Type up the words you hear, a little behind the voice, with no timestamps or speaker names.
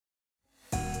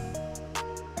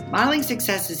Modeling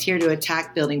Success is here to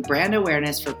attack building brand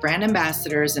awareness for brand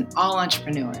ambassadors and all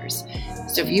entrepreneurs.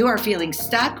 So if you are feeling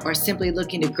stuck or simply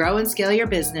looking to grow and scale your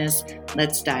business,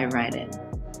 let's dive right in.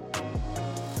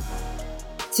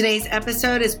 Today's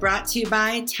episode is brought to you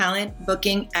by Talent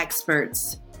Booking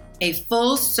Experts, a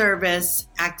full-service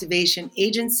activation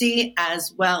agency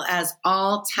as well as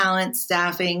all talent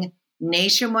staffing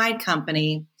nationwide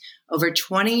company, over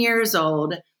 20 years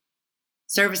old,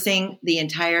 servicing the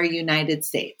entire United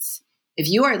States. If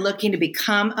you are looking to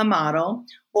become a model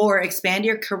or expand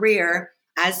your career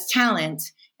as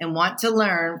talent and want to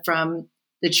learn from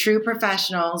the true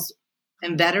professionals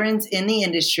and veterans in the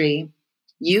industry,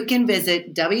 you can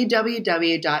visit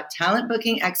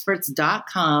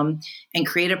www.talentbookingexperts.com and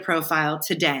create a profile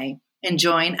today and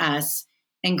join us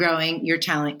in growing your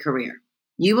talent career.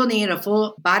 You will need a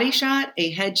full body shot,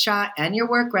 a headshot, and your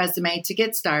work resume to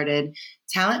get started.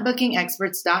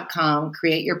 Talentbookingexperts.com.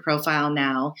 Create your profile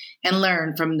now and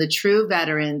learn from the true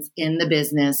veterans in the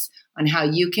business on how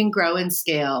you can grow and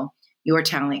scale your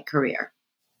talent career.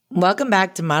 Welcome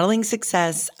back to Modeling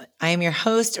Success. I am your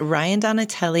host, Ryan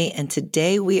Donatelli, and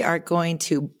today we are going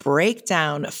to break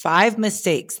down 5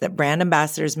 mistakes that brand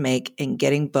ambassadors make in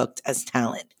getting booked as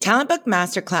talent. Talent Book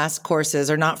Masterclass courses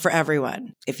are not for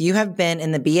everyone. If you have been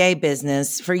in the BA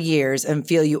business for years and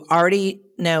feel you already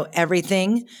know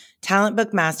everything, Talent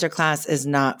Book Masterclass is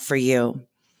not for you.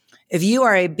 If you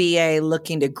are a BA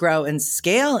looking to grow and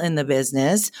scale in the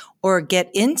business or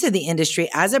get into the industry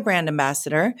as a brand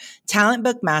ambassador, Talent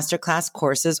Book Masterclass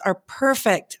courses are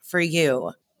perfect for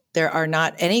you. There are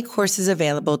not any courses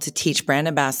available to teach brand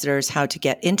ambassadors how to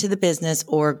get into the business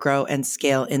or grow and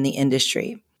scale in the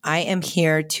industry. I am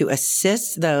here to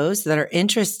assist those that are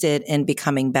interested in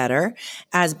becoming better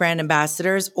as brand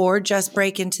ambassadors or just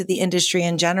break into the industry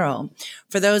in general.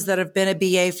 For those that have been a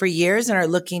BA for years and are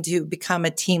looking to become a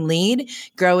team lead,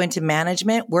 grow into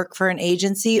management, work for an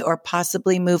agency, or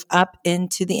possibly move up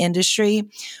into the industry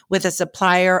with a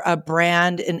supplier, a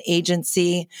brand, an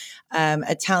agency,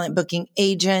 a talent booking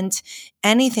agent,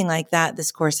 anything like that, this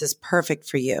course is perfect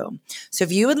for you. So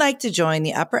if you would like to join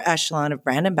the upper echelon of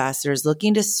brand ambassadors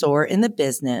looking to soar in the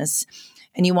business,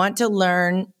 and you want to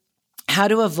learn how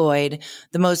to avoid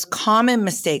the most common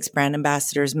mistakes brand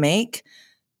ambassadors make,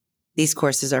 these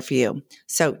courses are for you.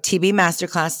 So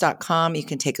tbmasterclass.com, you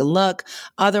can take a look.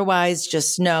 Otherwise,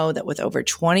 just know that with over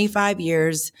 25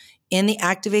 years in the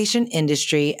activation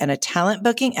industry and a talent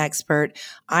booking expert,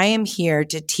 I am here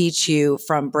to teach you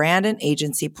from brand and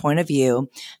agency point of view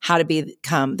how to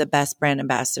become the best brand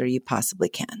ambassador you possibly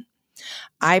can.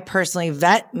 I personally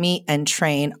vet, meet, and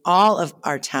train all of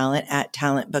our talent at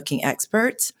Talent Booking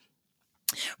Experts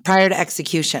prior to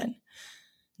execution.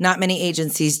 Not many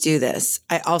agencies do this.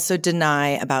 I also deny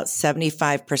about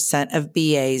 75% of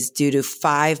BAs due to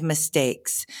 5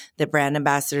 mistakes that brand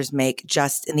ambassadors make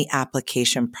just in the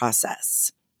application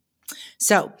process.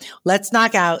 So let's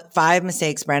knock out 5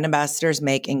 mistakes brand ambassadors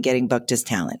make in getting booked as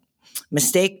talent.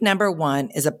 Mistake number 1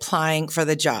 is applying for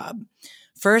the job.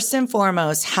 First and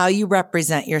foremost, how you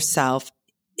represent yourself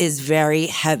is very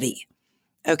heavy.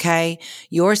 Okay?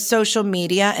 Your social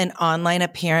media and online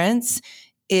appearance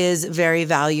is very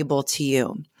valuable to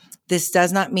you. This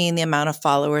does not mean the amount of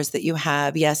followers that you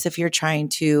have. Yes, if you're trying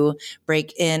to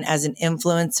break in as an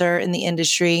influencer in the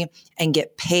industry and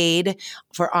get paid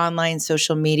for online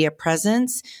social media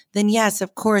presence, then yes,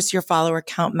 of course, your follower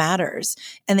count matters.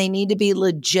 And they need to be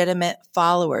legitimate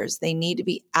followers. They need to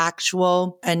be a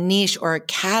niche or a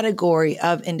category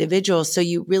of individuals. So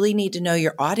you really need to know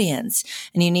your audience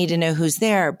and you need to know who's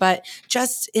there. But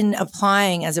just in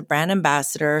applying as a brand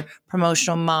ambassador,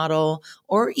 promotional model,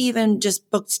 or even just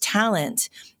booked talent,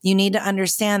 you need to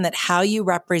understand that how you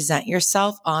represent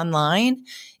yourself online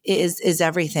is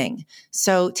everything.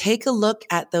 So take a look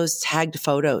at those tagged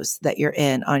photos that you're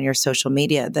in on your social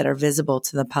media that are visible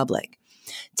to the public.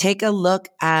 Take a look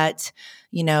at,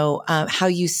 how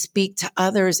you speak to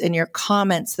others in your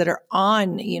comments that are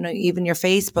on, even your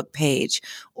Facebook page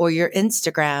or your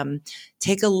Instagram.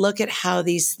 Take a look at how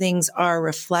these things are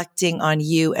reflecting on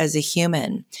you as a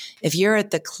human. If you're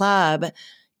at the club,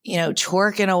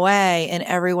 twerking away in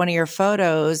every one of your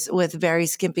photos with very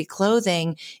skimpy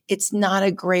clothing, it's not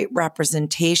a great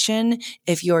representation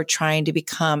if you're trying to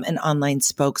become an online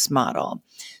spokesmodel.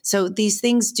 So these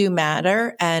things do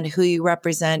matter, and who you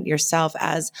represent yourself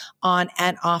as on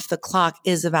and off the clock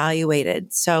is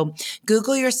evaluated. So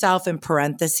Google yourself in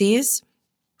parentheses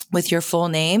with your full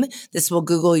name. This will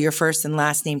Google your first and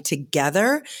last name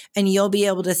together, and you'll be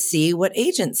able to see what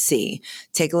agents see.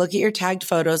 Take a look at your tagged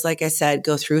photos. Like I said,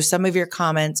 go through some of your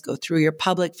comments, go through your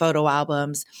public photo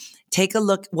albums, take a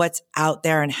look what's out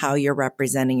there and how you're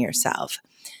representing yourself.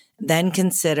 Then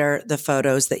consider the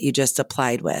photos that you just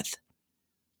applied with.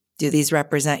 Do these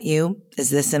represent you?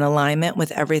 Is this in alignment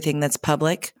with everything that's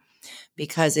public?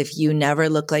 Because if you never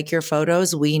look like your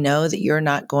photos, we know that you're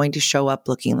not going to show up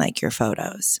looking like your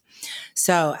photos.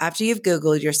 So after you've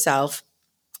Googled yourself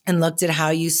and looked at how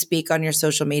you speak on your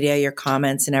social media, your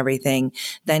comments and everything,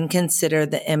 then consider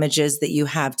the images that you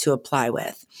have to apply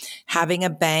with. Having a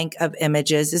bank of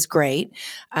images is great.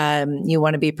 You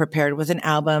want to be prepared with an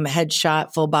album,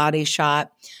 headshot, full body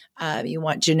shot. You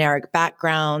want generic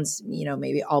backgrounds,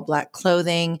 maybe all black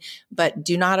clothing, but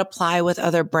do not apply with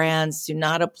other brands. Do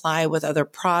not apply with other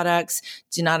products.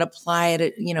 Do not apply at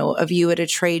a view at a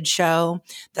trade show.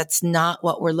 That's not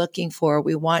what we're looking for.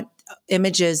 We want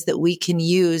images that we can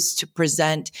use to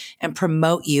present and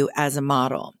promote you as a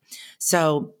model.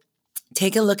 So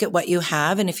take a look at what you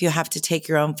have. And if you have to take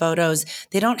your own photos,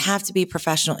 they don't have to be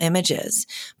professional images,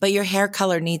 but your hair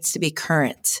color needs to be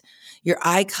current. Your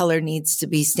eye color needs to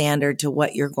be standard to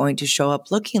what you're going to show up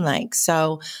looking like.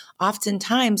 So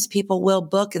oftentimes people will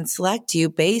book and select you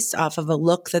based off of a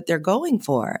look that they're going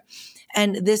for.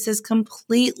 And this is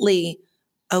completely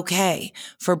okay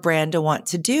for brand to want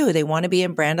to do. They want to be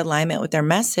in brand alignment with their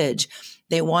message.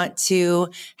 They want to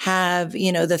have,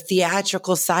 the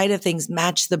theatrical side of things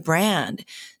match the brand.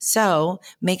 So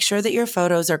make sure that your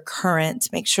photos are current.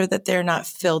 Make sure that they're not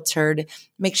filtered.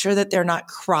 Make sure that they're not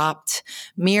cropped.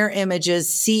 Mirror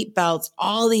images, seat belts,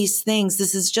 all these things.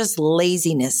 This is just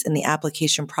laziness in the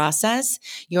application process.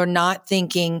 You're not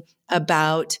thinking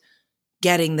about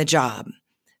getting the job.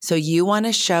 So you want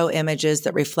to show images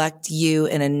that reflect you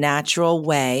in a natural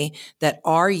way, that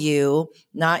are you,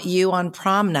 not you on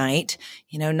prom night,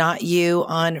 not you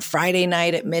on Friday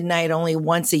night at midnight only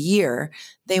once a year.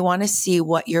 They want to see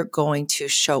what you're going to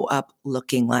show up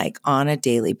looking like on a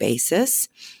daily basis.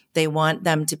 They want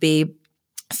them to be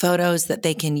photos that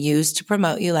they can use to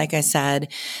promote you, like I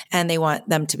said, and they want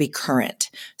them to be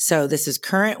current. So this is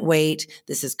current weight,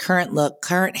 this is current look,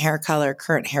 current hair color,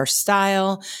 current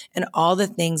hairstyle, and all the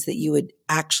things that you would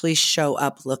actually show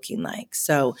up looking like.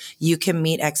 So you can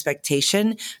meet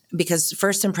expectation, because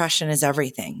first impression is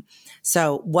everything.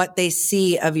 So what they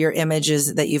see of your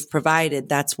images that you've provided,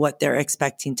 that's what they're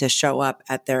expecting to show up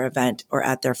at their event or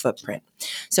at their footprint.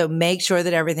 So make sure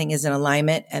that everything is in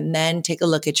alignment, and then take a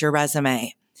look at your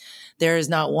resume. There is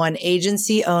not one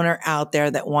agency owner out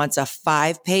there that wants a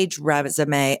 5-page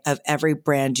resume of every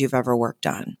brand you've ever worked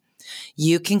on.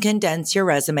 You can condense your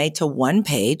resume to 1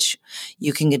 page.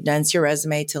 You can condense your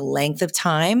resume to length of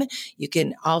time. You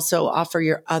can also offer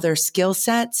your other skill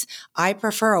sets. I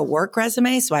prefer a work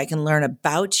resume so I can learn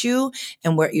about you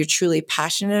and what you're truly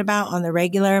passionate about on the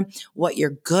regular, what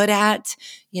you're good at.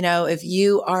 If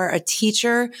you are a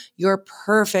teacher, you're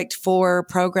perfect for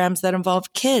programs that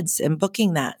involve kids and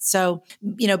booking that. So,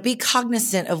 be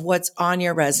cognizant of what's on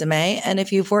your resume. And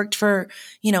if you've worked for,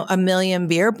 a million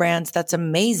beer brands, that's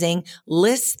amazing.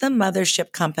 List the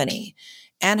mothership company.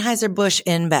 Anheuser-Busch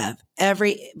InBev.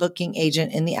 Every booking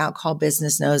agent in the alcohol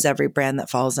business knows every brand that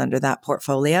falls under that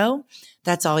portfolio.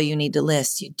 That's all you need to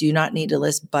list. You do not need to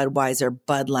list Budweiser,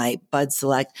 Bud Light, Bud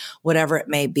Select, whatever it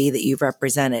may be that you've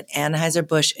represented.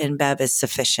 Anheuser-Busch InBev is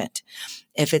sufficient.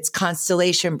 If it's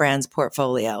Constellation Brands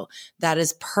portfolio, that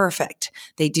is perfect.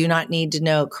 They do not need to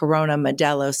know Corona,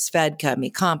 Modelo, Svedka, Mi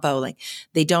Campo.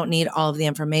 They don't need all of the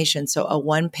information. So a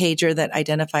 1-pager that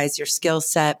identifies your skill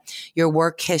set, your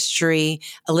work history,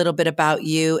 a little bit about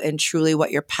you, and truly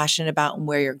what you're passionate about and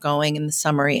where you're going in the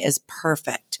summary is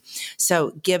perfect.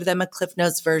 So give them a Cliff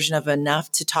Notes version of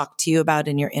enough to talk to you about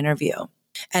in your interview.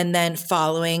 And then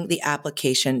following the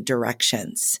application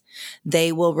directions.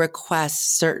 They will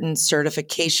request certain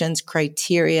certifications,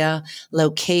 criteria,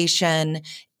 location,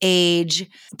 age,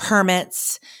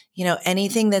 permits,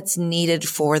 anything that's needed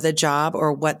for the job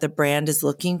or what the brand is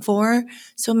looking for.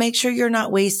 So make sure you're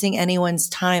not wasting anyone's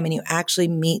time and you actually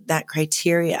meet that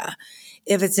criteria.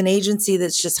 If it's an agency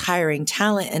that's just hiring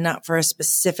talent and not for a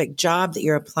specific job that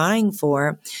you're applying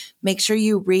for, make sure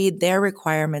you read their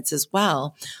requirements as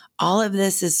well. All of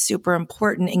this is super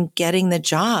important in getting the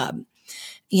job,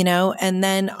 and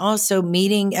then also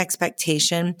meeting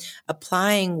expectation,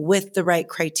 applying with the right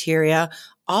criteria.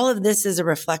 All of this is a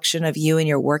reflection of you and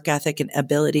your work ethic and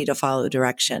ability to follow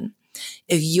direction.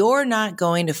 If you're not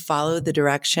going to follow the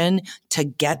direction to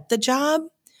get the job,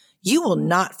 you will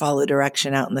not follow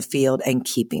direction out in the field and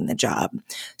keeping the job.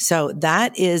 So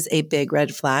that is a big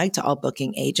red flag to all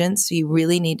booking agents. So you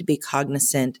really need to be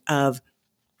cognizant of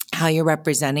how you're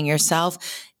representing yourself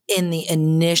in the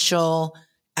initial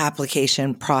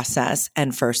application process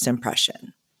and first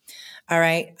impression. All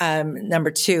right.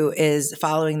 Number 2 is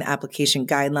following the application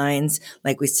guidelines.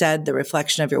 Like we said, the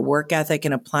reflection of your work ethic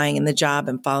and applying in the job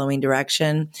and following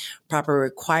direction, proper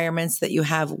requirements that you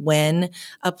have when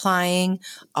applying.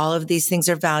 All of these things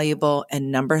are valuable.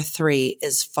 And number 3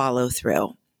 is follow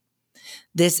through.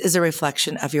 This is a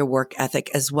reflection of your work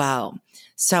ethic as well.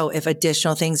 So if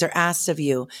additional things are asked of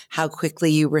you, how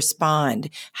quickly you respond,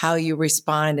 how you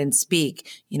respond and speak,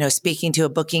 speaking to a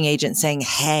booking agent saying,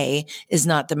 hey, is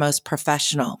not the most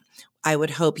professional. I would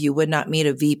hope you would not meet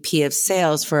a VP of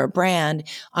sales for a brand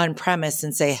on premise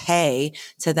and say, hey,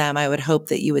 to them. I would hope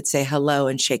that you would say hello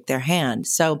and shake their hand.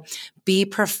 So be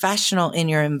professional in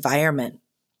your environment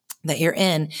that you're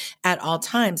in at all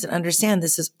times, and understand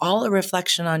this is all a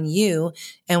reflection on you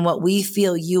and what we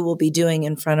feel you will be doing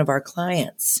in front of our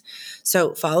clients.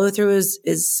 So follow through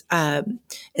is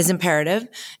imperative.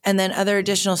 And then other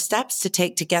additional steps to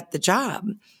take to get the job.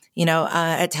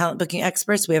 At Talent Booking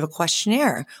Experts, we have a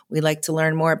questionnaire. We like to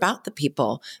learn more about the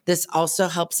people. This also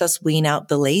helps us wean out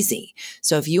the lazy.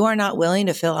 So if you are not willing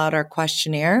to fill out our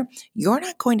questionnaire, you're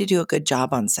not going to do a good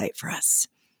job on site for us.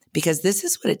 Because this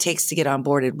is what it takes to get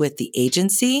onboarded with the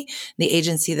agency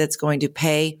that's going to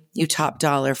pay you top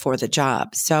dollar for the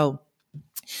job. So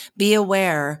be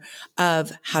aware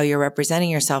of how you're representing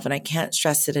yourself. And I can't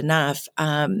stress it enough.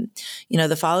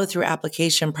 The follow through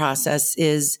application process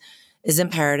is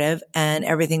imperative, and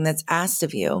everything that's asked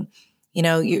of you.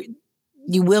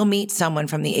 You will meet someone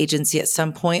from the agency at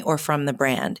some point or from the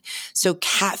brand. So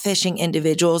catfishing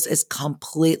individuals is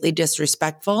completely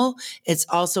disrespectful. It's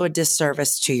also a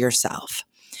disservice to yourself.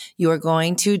 You are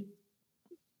going to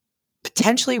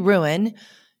potentially ruin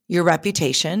your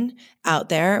reputation out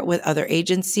there with other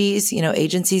agencies.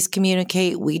 Agencies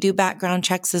communicate. We do background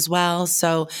checks as well.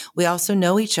 So we also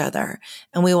know each other,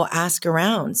 and we will ask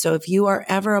around. So if you are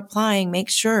ever applying, make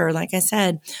sure, like I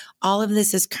said, all of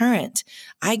this is current.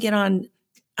 I get on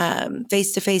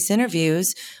face-to-face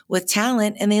interviews with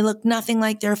talent, and they look nothing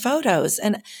like their photos.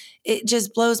 And it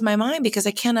just blows my mind, because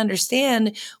I can't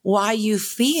understand why you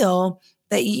feel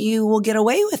that you will get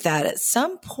away with that. At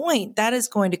some point, that is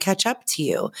going to catch up to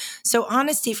you. So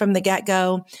honesty from the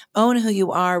get-go, own who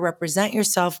you are, represent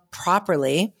yourself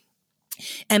properly,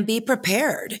 and be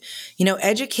prepared.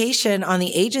 Education on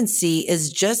the agency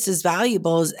is just as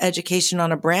valuable as education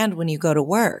on a brand when you go to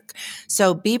work.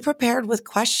 So be prepared with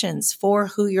questions for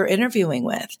who you're interviewing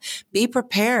with. Be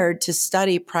prepared to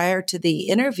study prior to the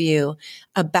interview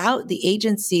about the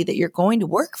agency that you're going to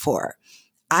work for.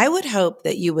 I would hope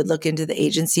that you would look into the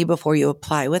agency before you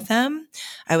apply with them.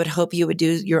 I would hope you would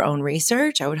do your own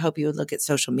research. I would hope you would look at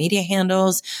social media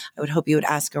handles. I would hope you would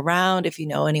ask around if you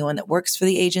know anyone that works for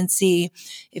the agency.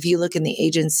 If you look in the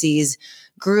agency's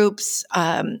groups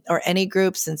or any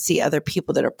groups and see other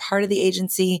people that are part of the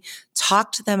agency,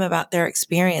 talk to them about their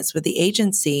experience with the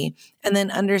agency, and then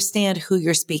understand who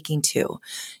you're speaking to.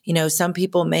 Some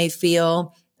people may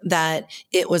feel that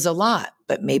it was a lot,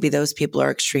 but maybe those people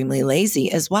are extremely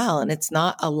lazy as well, and it's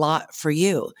not a lot for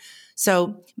you.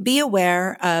 So be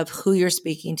aware of who you're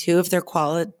speaking to, if they're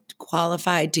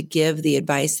qualified to give the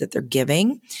advice that they're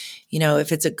giving,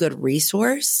 if it's a good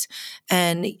resource,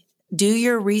 and do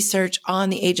your research on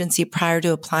the agency prior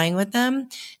to applying with them.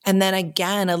 And then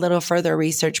again, a little further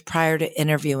research prior to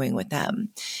interviewing with them.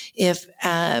 If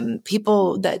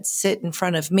people that sit in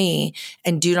front of me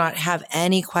and do not have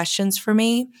any questions for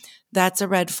me, that's a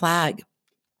red flag.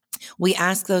 We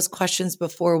ask those questions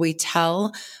before we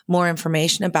tell more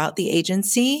information about the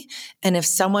agency. And if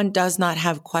someone does not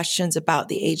have questions about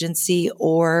the agency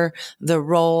or the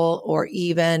role, or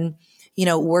even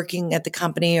working at the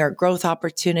company, or growth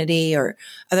opportunity, or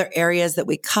other areas that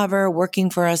we cover,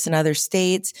 working for us in other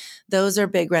states, those are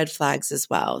big red flags as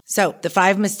well. So the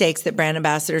 5 mistakes that brand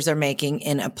ambassadors are making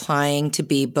in applying to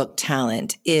be booked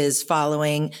talent is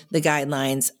following the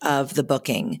guidelines of the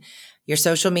booking. Your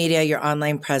social media, your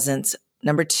online presence.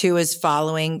 Number 2 is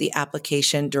following the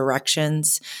application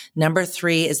directions. Number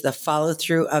 3 is the follow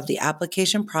through of the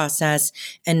application process.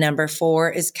 And number 4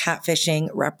 is catfishing,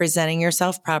 representing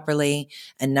yourself properly.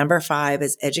 And number 5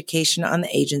 is education on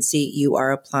the agency you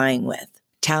are applying with.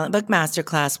 Talent Book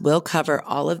Masterclass will cover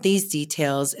all of these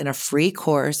details in a free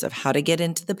course of how to get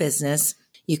into the business.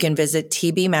 You can visit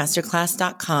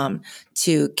tbmasterclass.com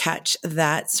to catch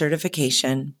that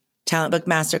certification. Talent Book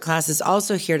Masterclass is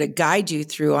also here to guide you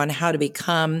through on how to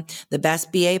become the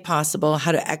best BA possible,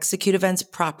 how to execute events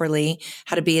properly,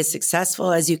 how to be as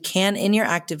successful as you can in your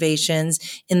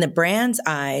activations in the brand's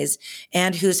eyes,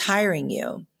 and who's hiring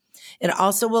you. It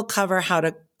also will cover how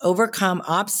to overcome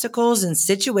obstacles and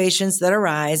situations that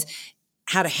arise,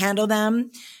 how to handle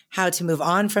them, how to move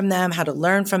on from them, how to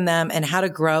learn from them, and how to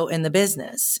grow in the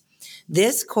business.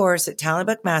 This course at Talent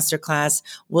Book Masterclass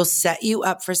will set you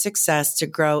up for success to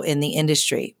grow in the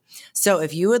industry. So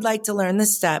if you would like to learn the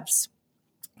steps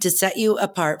to set you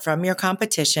apart from your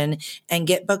competition and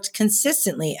get booked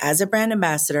consistently as a brand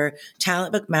ambassador,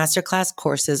 Talent Book Masterclass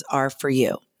courses are for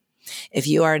you. If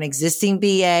you are an existing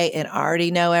BA and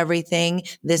already know everything,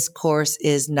 this course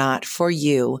is not for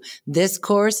you. This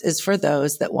course is for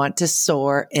those that want to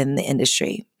soar in the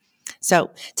industry.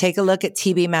 So take a look at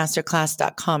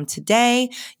tbmasterclass.com today.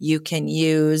 You can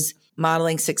use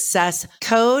Modeling Success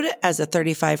code as a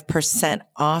 35%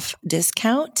 off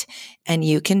discount, and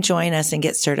you can join us and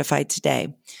get certified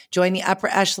today. Join the upper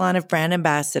echelon of brand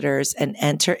ambassadors and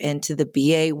enter into the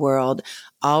BA world,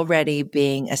 already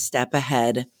being a step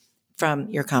ahead from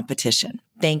your competition.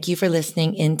 Thank you for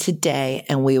listening in today,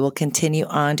 and we will continue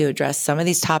on to address some of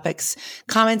these topics,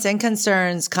 comments, and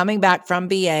concerns coming back from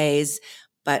BAs.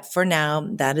 But for now,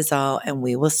 that is all, and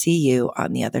we will see you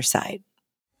on the other side.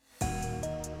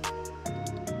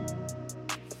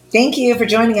 Thank you for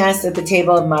joining us at the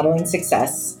table of Modeling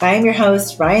Success. I am your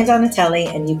host, Ryan Donatelli,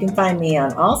 and you can find me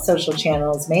on all social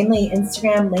channels, mainly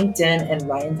Instagram, LinkedIn, and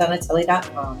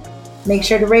RyanDonatelli.com. Make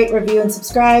sure to rate, review, and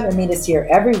subscribe, and meet us here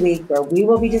every week where we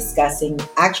will be discussing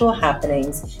actual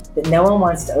happenings that no one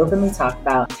wants to openly talk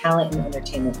about in the talent and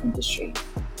entertainment industry.